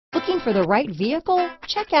Looking for the right vehicle?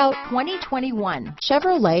 Check out 2021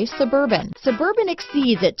 Chevrolet Suburban. Suburban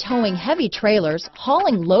exceeds at towing heavy trailers,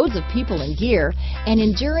 hauling loads of people and gear, and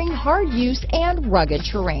enduring hard use and rugged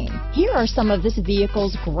terrain. Here are some of this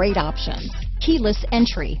vehicle's great options: keyless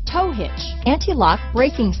entry, tow hitch, anti-lock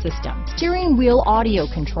braking system, steering wheel audio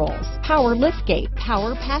controls, power liftgate,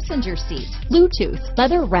 power passenger seat, Bluetooth,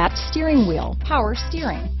 leather-wrapped steering wheel, power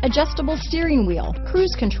steering, adjustable steering wheel,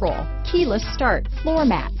 cruise control, keyless start, floor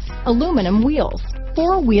mats, aluminum wheels,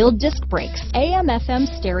 four-wheel disc brakes, AM/FM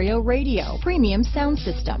stereo radio, premium sound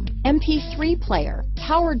system, MP3 player,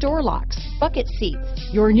 power door locks, bucket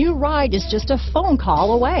seats. Your new ride is just a phone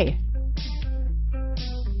call away.